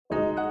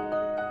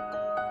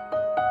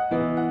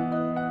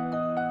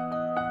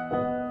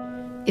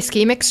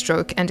Ischemic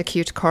stroke and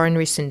acute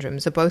coronary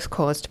syndromes are both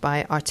caused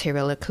by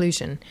arterial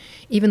occlusion,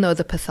 even though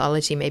the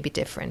pathology may be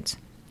different.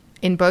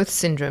 In both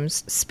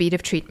syndromes, speed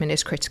of treatment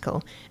is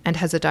critical and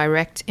has a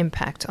direct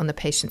impact on the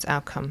patient's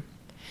outcome.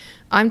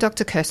 I'm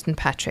Dr. Kirsten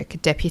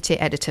Patrick, Deputy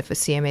Editor for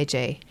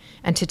CMAJ,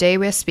 and today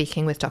we're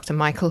speaking with Dr.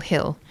 Michael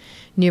Hill,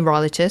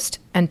 neurologist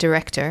and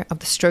Director of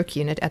the Stroke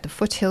Unit at the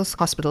Foothills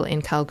Hospital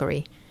in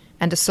Calgary,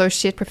 and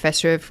Associate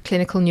Professor of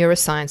Clinical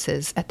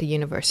Neurosciences at the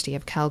University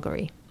of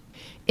Calgary.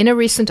 In a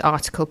recent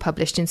article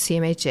published in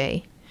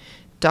CMAJ,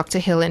 Dr.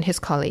 Hill and his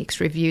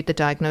colleagues reviewed the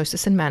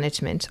diagnosis and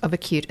management of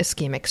acute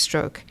ischemic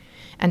stroke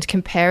and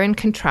compare and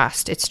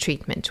contrast its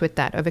treatment with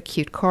that of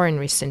acute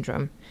coronary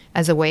syndrome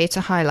as a way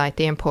to highlight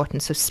the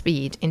importance of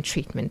speed in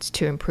treatment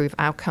to improve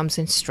outcomes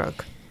in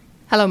stroke.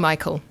 Hello,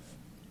 Michael.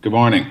 Good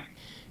morning.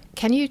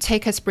 Can you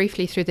take us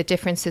briefly through the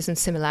differences and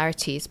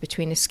similarities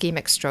between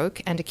ischemic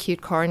stroke and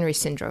acute coronary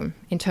syndrome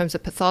in terms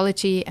of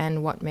pathology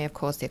and what may have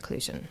caused the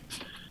occlusion?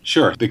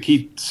 Sure. The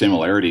key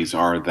similarities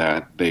are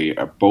that they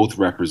both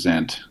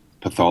represent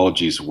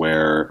pathologies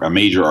where a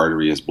major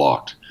artery is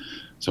blocked.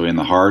 So in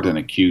the heart, an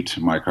acute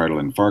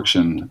myocardial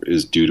infarction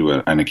is due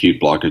to an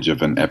acute blockage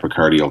of an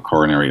epicardial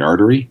coronary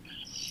artery.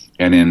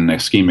 And in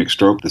ischemic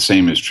stroke, the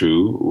same is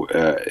true,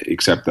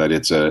 except that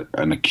it's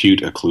an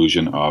acute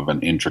occlusion of an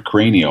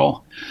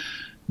intracranial.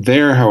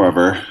 There,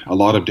 however, a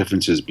lot of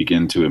differences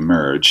begin to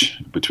emerge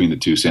between the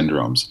two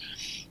syndromes.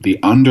 The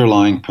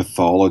underlying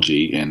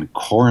pathology in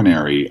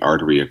coronary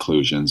artery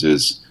occlusions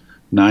is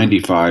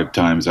 95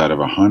 times out of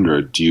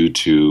 100 due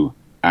to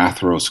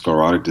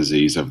atherosclerotic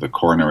disease of the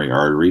coronary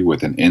artery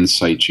with an in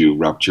situ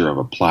rupture of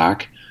a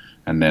plaque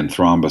and then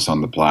thrombus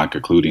on the plaque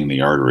occluding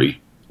the artery.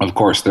 Of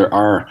course, there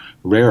are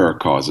rarer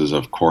causes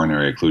of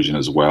coronary occlusion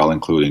as well,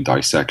 including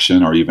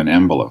dissection or even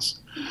embolus.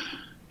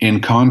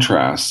 In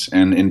contrast,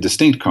 and in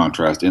distinct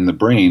contrast, in the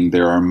brain,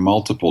 there are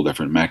multiple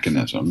different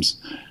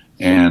mechanisms,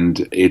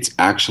 and it's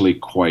actually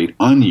quite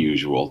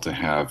unusual to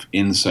have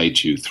in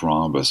situ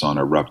thrombus on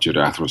a ruptured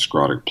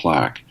atherosclerotic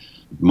plaque.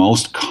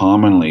 Most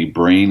commonly,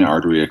 brain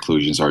artery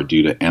occlusions are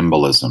due to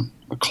embolism.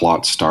 The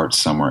clot starts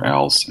somewhere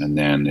else and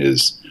then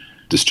is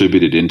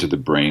distributed into the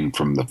brain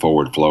from the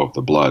forward flow of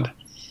the blood.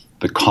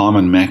 The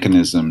common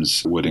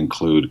mechanisms would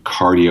include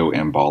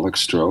cardioembolic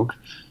stroke,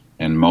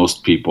 and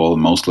most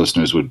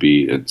listeners would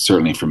be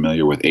certainly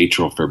familiar with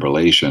atrial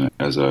fibrillation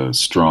as a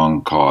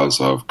strong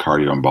cause of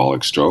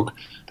cardioembolic stroke.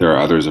 There are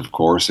others, of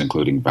course,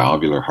 including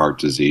valvular heart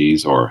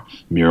disease or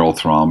mural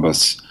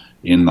thrombus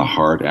in the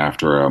heart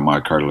after a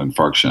myocardial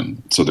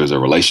infarction. So there's a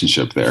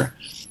relationship there.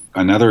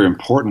 Another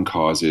important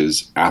cause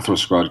is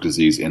atherosclerotic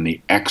disease in the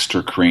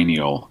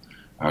extracranial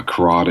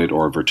carotid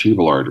or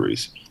vertebral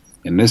arteries.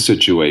 In this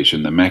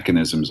situation, the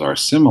mechanisms are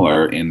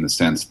similar in the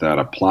sense that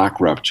a plaque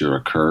rupture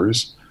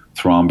occurs,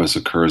 thrombus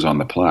occurs on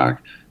the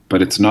plaque,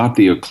 but it's not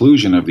the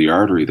occlusion of the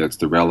artery that's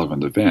the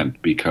relevant event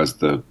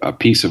because a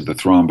piece of the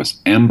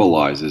thrombus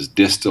embolizes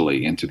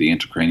distally into the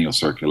intracranial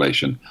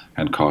circulation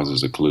and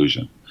causes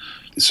occlusion.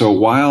 So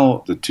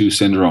while the two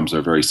syndromes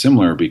are very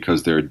similar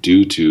because they're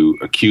due to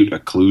acute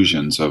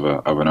occlusions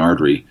of an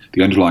artery,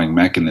 the underlying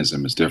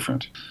mechanism is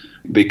different.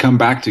 They come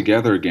back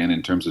together again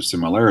in terms of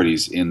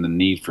similarities in the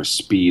need for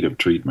speed of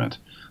treatment.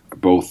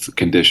 Both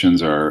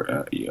conditions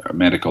are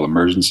medical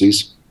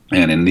emergencies,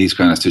 and in these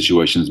kind of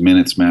situations,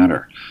 minutes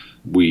matter.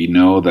 We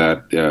know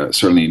that,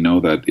 certainly know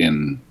that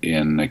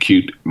in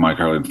acute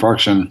myocardial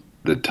infarction,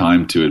 the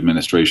time to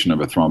administration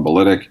of a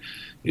thrombolytic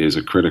is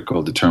a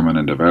critical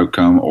determinant of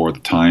outcome, or the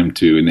time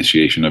to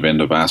initiation of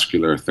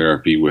endovascular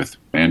therapy with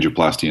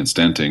angioplasty and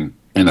stenting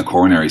in the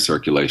coronary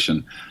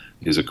circulation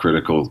is a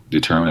critical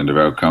determinant of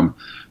outcome.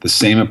 The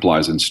same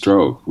applies in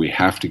stroke. We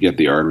have to get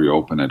the artery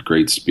open at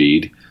great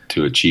speed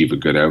to achieve a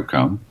good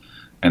outcome.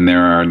 And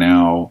there are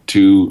now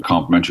two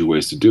complementary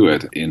ways to do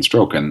it in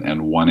stroke,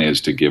 and one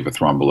is to give a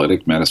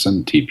thrombolytic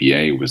medicine.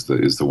 TPA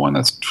is the one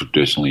that's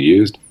traditionally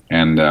used.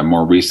 And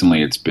more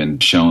recently, it's been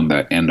shown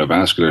that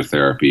endovascular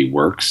therapy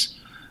works.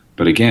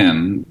 But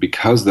again,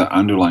 because the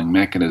underlying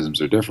mechanisms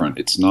are different,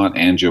 it's not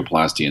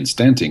angioplasty and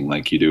stenting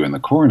like you do in the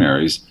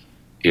coronaries.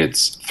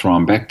 It's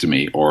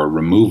thrombectomy or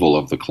removal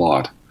of the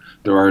clot.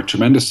 There are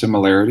tremendous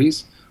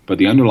similarities, but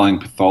the underlying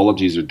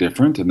pathologies are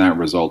different, and that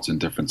results in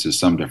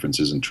some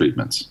differences in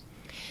treatments.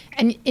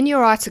 And in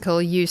your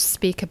article, you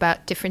speak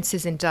about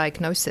differences in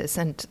diagnosis,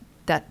 and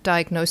that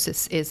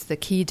diagnosis is the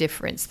key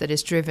difference that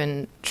has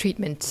driven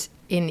treatment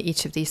in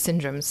each of these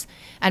syndromes,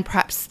 and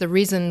perhaps the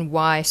reason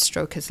why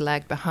stroke has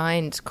lagged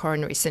behind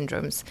coronary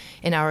syndromes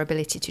in our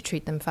ability to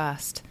treat them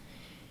fast.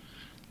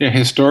 Yeah,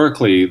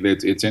 historically,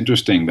 it's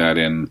interesting that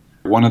in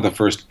one of the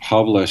first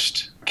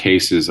published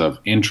cases of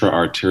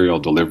intra-arterial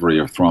delivery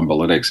of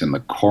thrombolytics in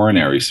the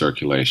coronary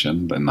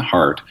circulation, in the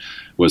heart,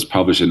 was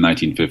published in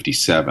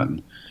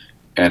 1957.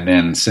 And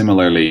then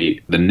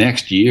similarly, the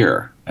next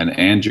year, an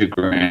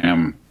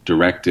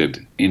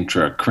angiogram-directed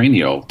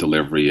intracranial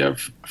delivery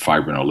of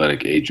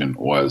fibrinolytic agent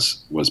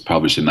was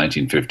published in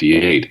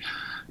 1958.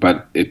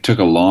 But it took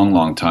a long,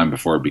 long time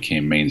before it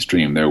became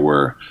mainstream. There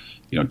were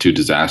two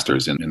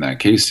disasters in that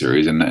case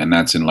series, and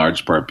that's in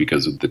large part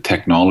because of the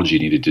technology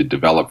needed to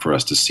develop for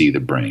us to see the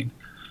brain.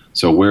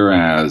 So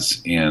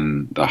whereas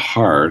in the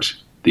heart,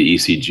 the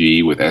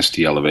ECG with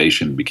ST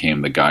elevation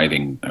became the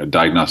guiding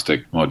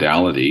diagnostic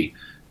modality,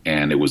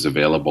 and it was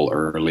available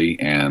early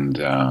and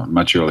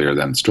much earlier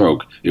than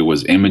stroke, it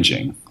was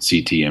imaging,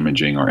 CT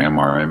imaging or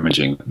MR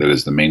imaging, that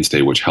is the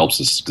mainstay, which helps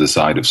us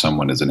decide if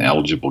someone is an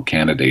eligible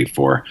candidate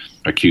for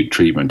acute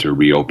treatment to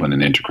reopen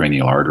an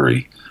intracranial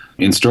artery.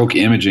 In stroke,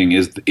 imaging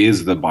is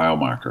the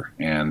biomarker,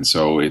 and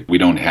so we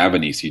don't have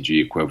an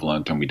ECG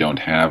equivalent, and we don't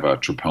have a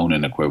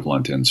troponin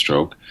equivalent in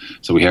stroke.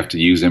 So we have to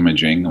use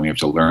imaging, and we have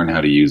to learn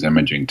how to use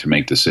imaging to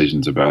make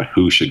decisions about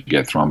who should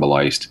get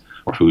thrombolyzed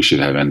or who should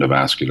have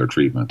endovascular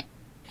treatment.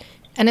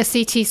 And a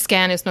CT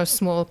scan is no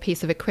small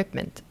piece of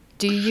equipment.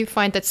 Do you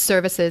find that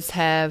services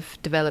have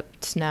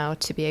developed now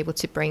to be able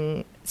to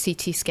bring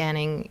CT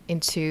scanning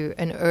into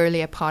an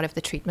earlier part of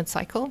the treatment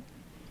cycle?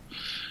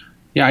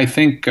 Yeah, I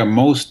think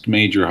most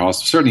major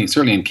hospitals,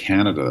 certainly in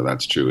Canada,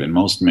 that's true. In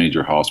most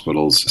major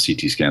hospitals,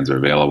 CT scans are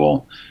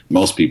available.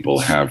 Most people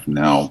have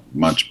now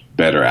much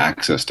better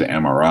access to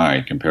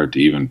MRI compared to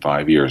even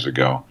 5 years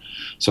ago.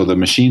 So the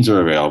machines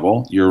are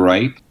available. You're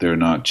right, they're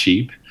not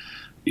cheap.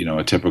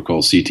 A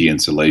typical CT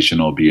installation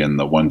will be in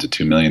the $1 to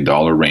 $2 million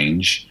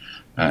range.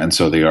 And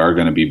so they are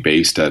going to be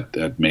based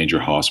at major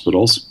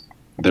hospitals.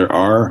 There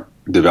are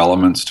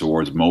developments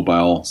towards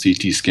mobile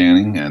CT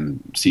scanning and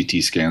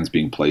CT scans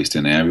being placed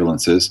in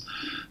ambulances.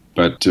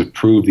 But to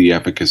prove the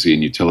efficacy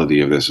and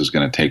utility of this is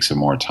going to take some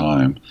more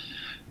time.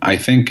 I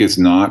think it's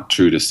not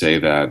true to say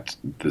that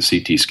the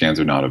CT scans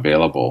are not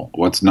available.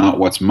 What's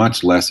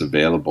much less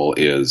available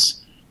is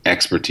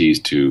expertise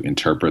to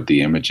interpret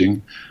the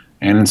imaging,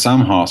 and in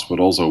some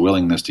hospitals, a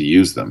willingness to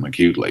use them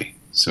acutely.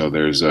 So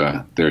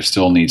there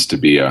still needs to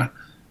be an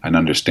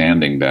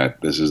understanding that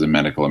this is a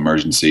medical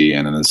emergency,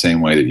 and in the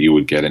same way that you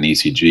would get an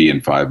ECG in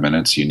 5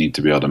 minutes, you need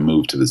to be able to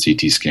move to the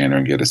CT scanner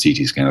and get a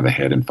CT scan of the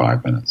head in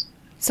 5 minutes.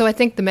 So I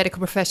think the medical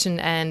profession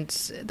and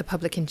the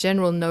public in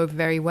general know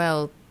very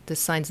well the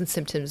signs and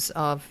symptoms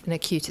of an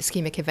acute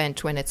ischemic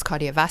event when it's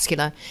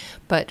cardiovascular.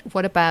 But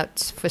what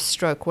about for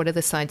stroke? What are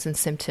the signs and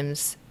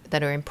symptoms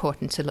that are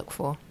important to look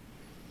for?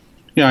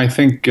 Yeah, I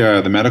think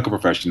the medical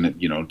profession,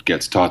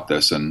 gets taught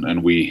this,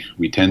 and we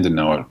tend to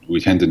know it. We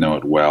tend to know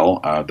it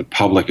well. The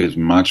public is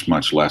much,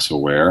 much less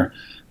aware.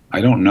 I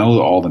don't know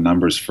all the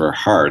numbers for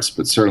hearts,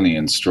 but certainly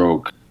in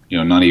stroke,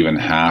 not even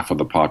half of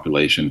the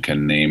population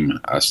can name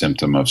a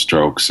symptom of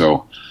stroke.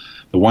 So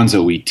the ones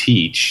that we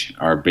teach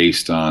are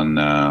based on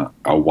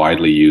a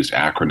widely used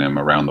acronym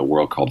around the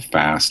world called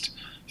FAST: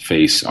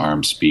 face,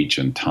 arm, speech,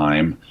 and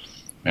time.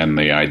 And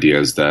the idea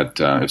is that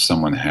if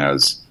someone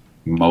has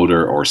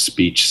motor or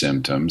speech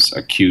symptoms,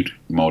 acute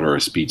motor or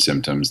speech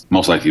symptoms,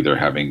 most likely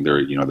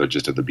they're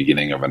just at the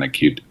beginning of an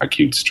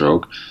acute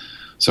stroke.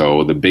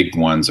 So the big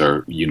ones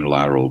are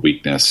unilateral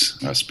weakness,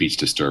 speech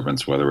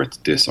disturbance, whether it's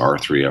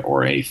dysarthria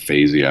or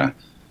aphasia,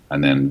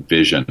 and then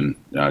vision,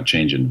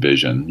 change in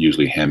vision,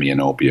 usually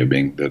hemianopia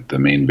being the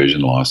main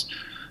vision loss.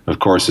 Of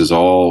course, as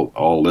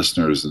all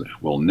listeners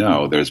will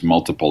know, there's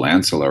multiple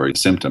ancillary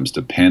symptoms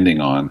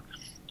depending on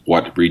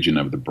what region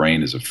of the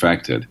brain is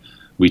affected.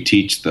 We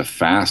teach the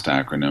FAST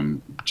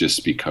acronym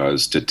just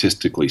because,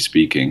 statistically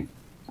speaking,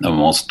 the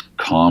most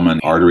common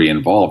artery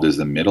involved is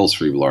the middle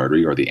cerebral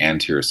artery or the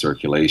anterior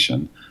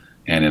circulation.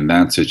 And in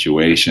that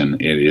situation,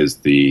 it is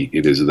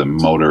the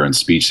motor and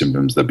speech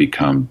symptoms that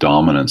become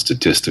dominant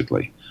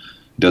statistically.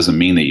 It doesn't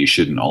mean that you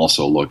shouldn't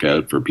also look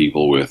out for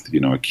people with,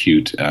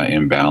 acute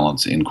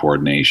imbalance,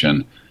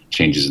 incoordination,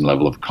 changes in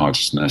level of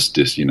consciousness,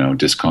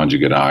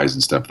 dysconjugate eyes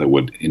and stuff that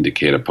would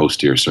indicate a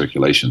posterior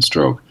circulation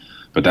stroke.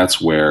 But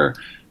that's where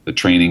the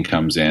training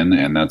comes in,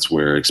 and that's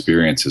where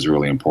experience is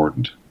really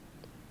important.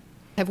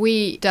 Have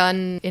we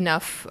done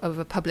enough of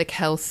a public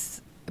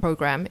health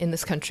program in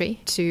this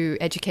country to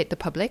educate the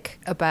public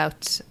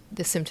about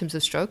the symptoms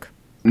of stroke?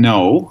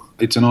 No,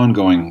 it's an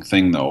ongoing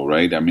thing though,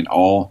 right? I mean,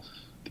 all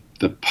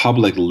the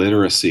public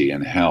literacy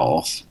in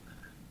health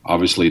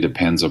obviously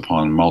depends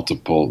upon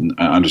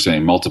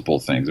understanding multiple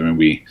things. I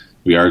mean,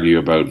 we argue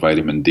about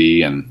vitamin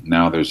D, and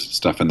now there's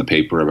stuff in the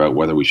paper about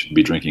whether we should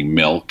be drinking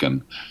milk,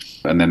 and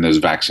then there's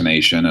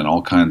vaccination and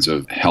all kinds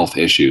of health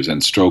issues.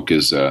 And stroke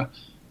is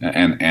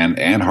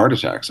and heart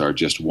attacks are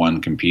just one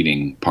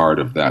competing part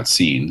of that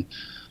scene.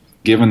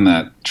 Given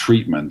that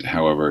treatment,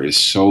 however, is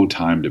so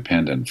time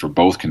dependent for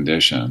both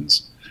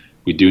conditions,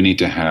 we do need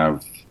to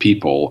have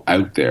people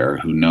out there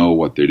who know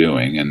what they're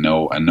doing and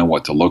know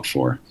what to look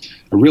for.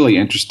 A really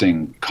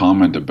interesting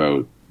comment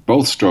about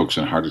both strokes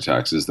and heart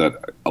attacks is that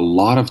a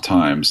lot of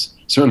times,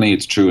 certainly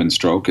it's true in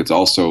stroke, it's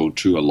also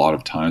true a lot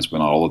of times, but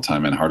not all the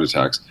time in heart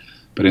attacks.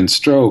 But in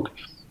stroke,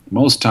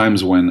 most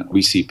times when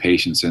we see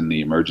patients in the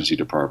emergency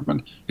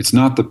department, it's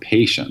not the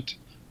patient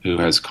who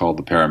has called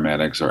the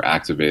paramedics or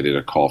activated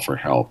a call for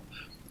help.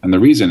 And the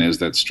reason is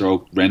that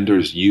stroke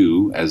renders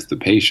you, as the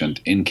patient,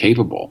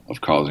 incapable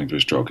of causing for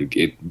stroke.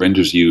 It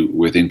renders you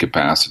with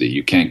incapacity.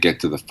 You can't get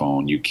to the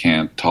phone. You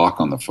can't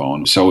talk on the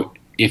phone. So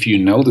if you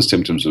know the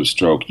symptoms of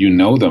stroke, you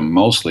know them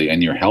mostly,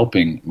 and you're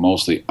helping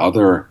mostly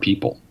other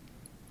people.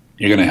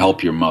 You're going to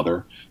help your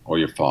mother or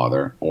your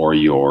father or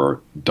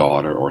your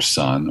daughter or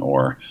son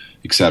or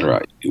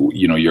etc.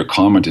 Your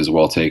comment is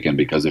well taken,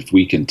 because if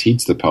we can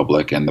teach the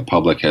public, and the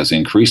public has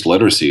increased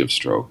literacy of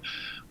stroke,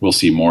 we'll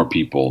see more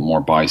people,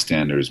 more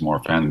bystanders,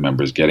 more family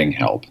members getting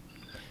help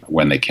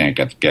when they can't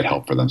get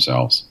help for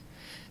themselves.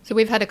 So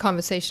we've had a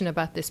conversation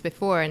about this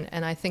before,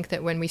 and I think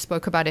that when we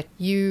spoke about it,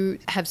 you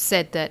have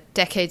said that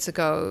decades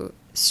ago,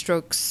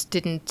 strokes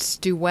didn't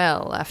do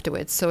well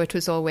afterwards. So it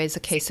was always a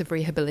case of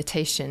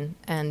rehabilitation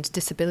and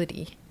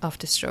disability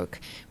after stroke.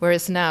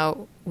 Whereas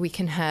now we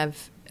can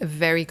have a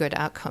very good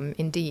outcome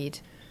indeed.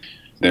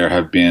 There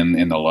have been,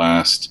 in the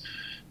last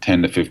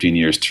 10 to 15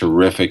 years,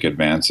 terrific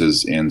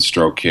advances in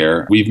stroke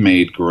care. We've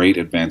made great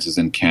advances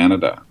in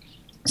Canada.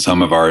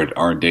 Some of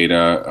our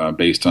data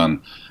based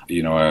on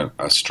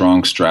a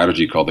strong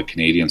strategy called the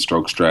Canadian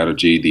Stroke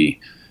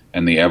Strategy,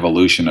 and the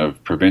evolution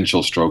of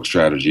provincial stroke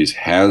strategies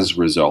has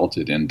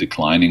resulted in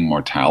declining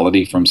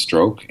mortality from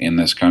stroke in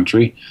this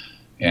country.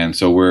 And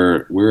so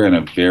we're in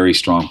a very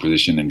strong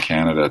position in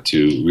Canada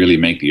to really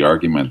make the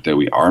argument that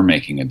we are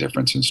making a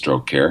difference in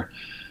stroke care.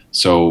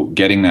 So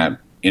getting that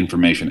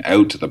information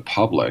out to the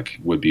public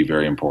would be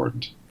very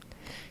important.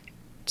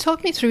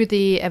 Talk me through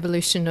the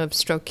evolution of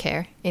stroke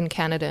care in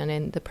Canada and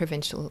in the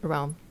provincial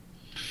realm.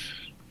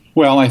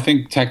 Well, I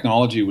think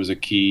technology was a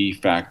key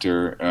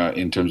factor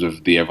in terms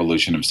of the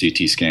evolution of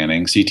CT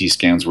scanning. CT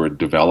scans were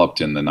developed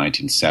in the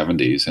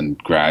 1970s and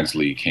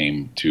gradually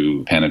came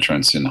to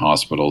penetrance in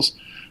hospitals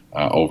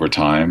over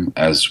time.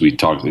 As we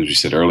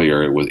said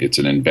earlier, it's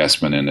an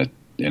investment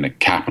in a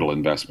capital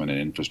investment in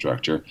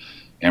infrastructure.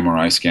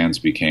 MRI scans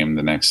became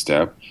the next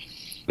step.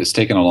 It's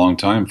taken a long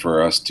time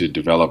for us to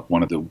develop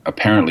one of the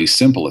apparently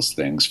simplest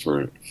things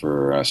for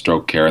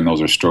stroke care, and those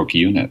are stroke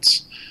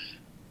units.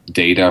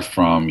 Data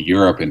from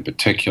Europe in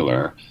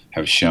particular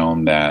have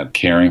shown that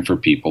caring for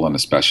people in a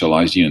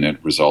specialized unit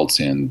results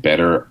in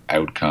better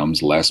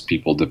outcomes, less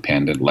people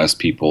dependent, less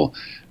people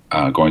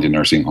going to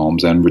nursing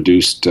homes, and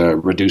reduced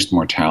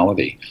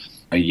mortality.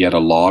 Yet a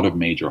lot of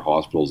major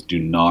hospitals do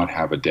not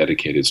have a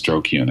dedicated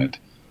stroke unit.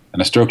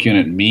 And a stroke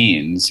unit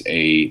means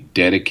a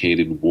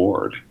dedicated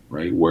ward,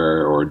 right,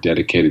 or a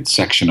dedicated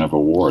section of a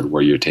ward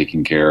where you're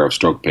taking care of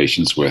stroke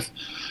patients with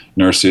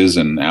nurses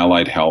and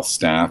allied health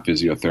staff,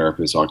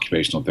 physiotherapists,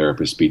 occupational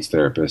therapists, speech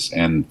therapists,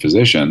 and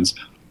physicians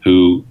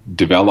who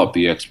develop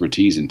the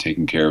expertise in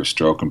taking care of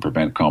stroke and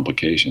prevent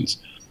complications.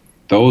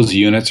 Those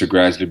units are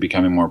gradually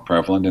becoming more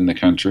prevalent in the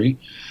country.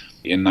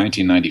 In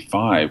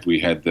 1995, we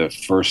had the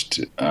first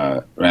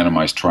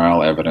randomized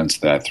trial evidence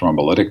that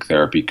thrombolytic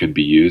therapy could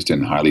be used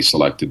in highly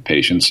selected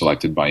patients,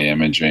 selected by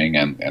imaging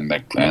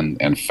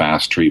and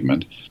fast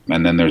treatment.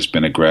 And then there's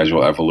been a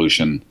gradual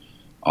evolution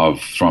of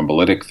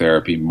thrombolytic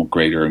therapy,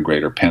 greater and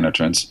greater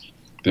penetrance.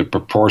 The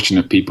proportion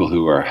of people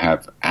who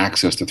have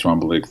access to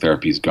thrombolytic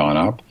therapy has gone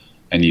up.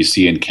 And you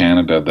see in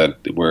Canada that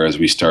whereas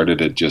we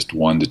started at just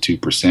 1% to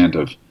 2%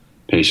 of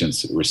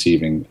patients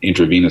receiving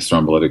intravenous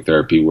thrombolytic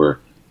therapy, we're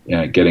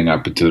getting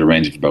up into the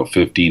range of about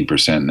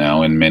 15%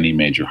 now in many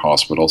major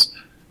hospitals,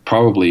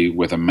 probably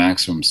with a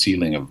maximum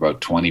ceiling of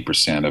about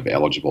 20% of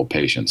eligible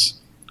patients.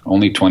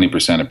 Only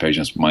 20% of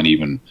patients might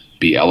even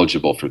be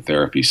eligible for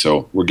therapy.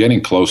 So we're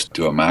getting close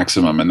to a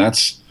maximum, and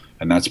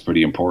that's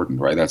pretty important,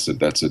 right? That's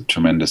a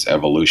tremendous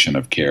evolution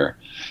of care.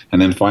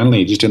 And then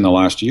finally, just in the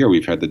last year,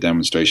 we've had the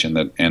demonstration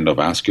that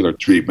endovascular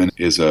treatment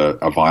is a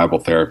viable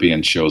therapy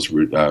and shows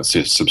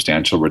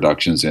substantial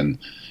reductions in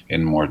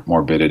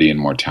morbidity and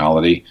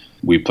mortality.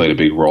 We played a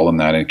big role in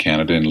that in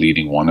Canada in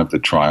leading one of the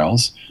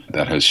trials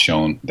that has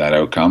shown that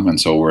outcome. And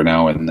so we're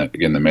now in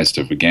the midst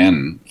of,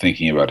 again,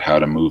 thinking about how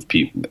to move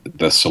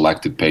the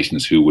selected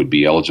patients who would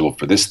be eligible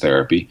for this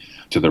therapy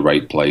to the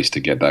right place to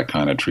get that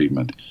kind of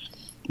treatment.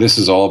 This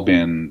has all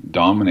been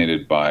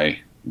dominated by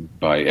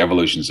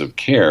evolutions of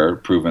care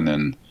proven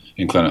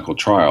in clinical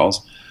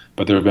trials,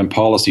 but there have been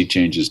policy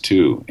changes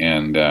too.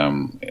 And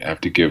I have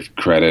to give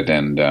credit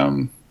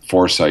and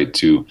foresight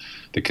to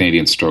the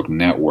Canadian Stroke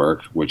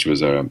Network, which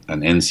was an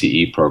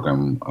NCE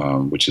program,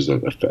 which is a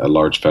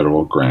large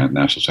federal grant,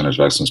 National Centers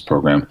of Excellence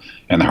program,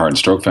 and the Heart and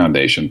Stroke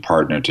Foundation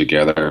partnered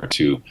together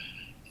to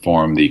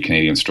form the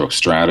Canadian Stroke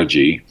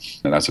Strategy,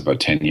 and that's about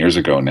 10 years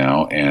ago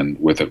now, and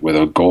with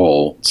a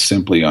goal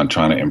simply on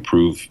trying to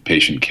improve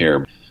patient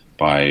care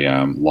by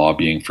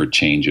lobbying for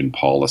change in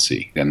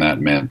policy. And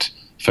that meant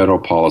federal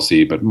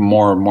policy, but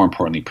more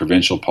importantly,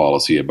 provincial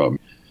policy about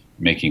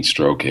making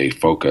stroke a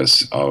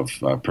focus of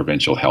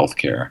provincial health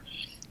care.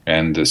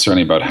 And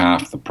certainly about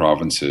half the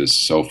provinces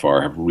so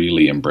far have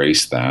really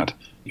embraced that.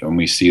 And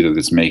we see that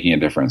it's making a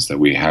difference, that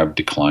we have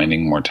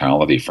declining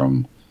mortality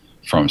from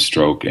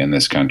stroke in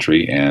this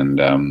country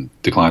and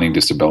declining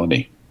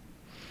disability.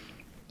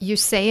 You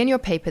say in your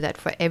paper that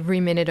for every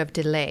minute of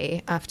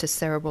delay after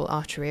cerebral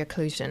artery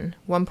occlusion,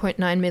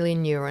 1.9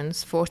 million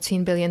neurons,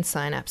 14 billion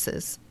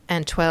synapses,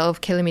 and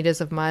 12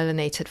 kilometers of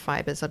myelinated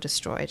fibers are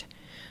destroyed.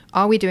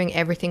 Are we doing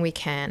everything we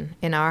can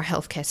in our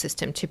healthcare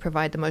system to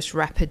provide the most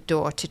rapid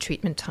door to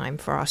treatment time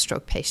for our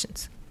stroke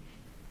patients?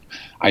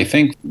 I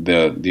think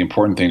the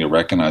important thing to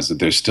recognize is that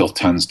there's still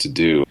tons to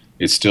do.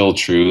 It's still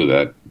true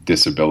that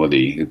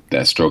disability,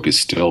 that stroke is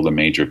still the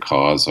major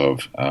cause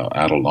of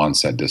adult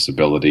onset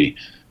disability.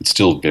 It's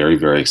still very,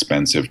 very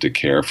expensive to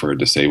care for a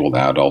disabled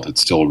adult. It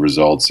still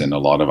results in a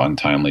lot of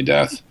untimely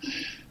death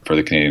for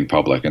the Canadian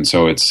public. And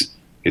so it's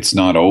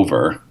not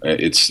over.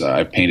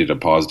 I've painted a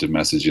positive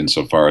message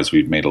insofar as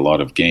we've made a lot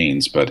of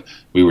gains, but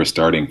we were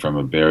starting from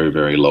a very,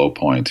 very low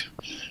point.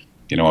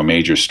 You know, a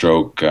major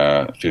stroke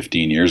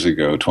 15 years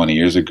ago, 20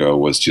 years ago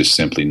was just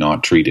simply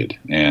not treated.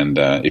 And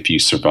if you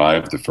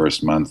survived the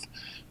first month,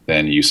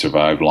 then you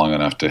survived long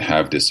enough to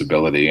have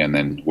disability, and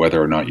then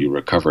whether or not you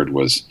recovered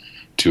was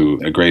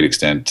to a great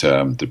extent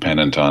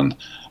dependent on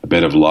a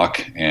bit of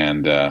luck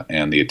and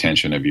the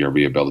attention of your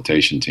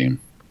rehabilitation team.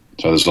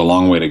 So there's a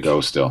long way to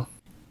go still.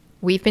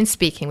 We've been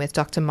speaking with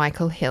Dr.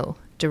 Michael Hill,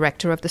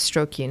 Director of the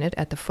Stroke Unit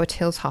at the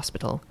Foothills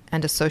Hospital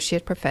and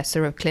Associate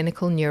Professor of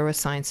Clinical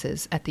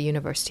Neurosciences at the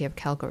University of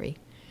Calgary.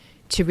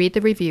 To read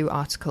the review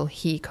article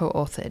he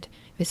co-authored,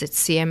 visit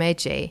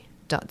cmaj.ca.